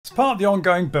As part of the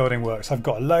ongoing building works, I've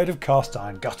got a load of cast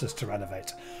iron gutters to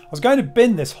renovate. I was going to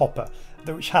bin this hopper,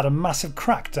 which had a massive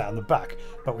crack down the back,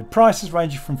 but with prices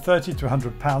ranging from £30 to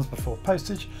 £100 before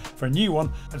postage for a new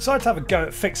one, I decided to have a go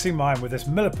at fixing mine with this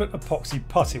Milliput epoxy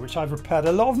putty, which I've repaired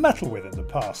a lot of metal with in the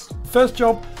past. The first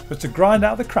job was to grind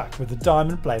out the crack with the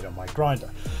diamond blade on my grinder,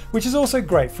 which is also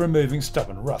great for removing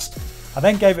stubborn rust. I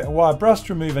then gave it a wire brush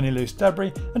to remove any loose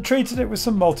debris and treated it with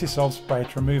some multi-solve spray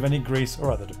to remove any grease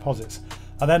or other deposits.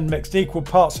 I then mixed equal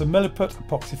parts of Milliput,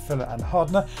 epoxy filler and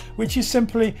hardener, which you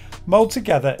simply mould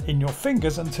together in your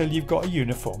fingers until you've got a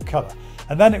uniform colour,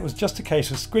 and then it was just a case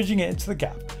of squidging it into the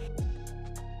gap.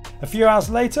 A few hours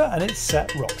later and it's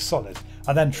set rock solid.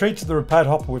 I then treated the repaired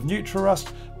hopper with neutral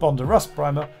rust, Bonder rust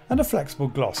primer and a flexible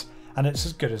gloss, and it's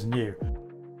as good as new.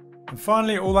 And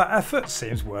finally, all that effort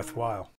seems worthwhile.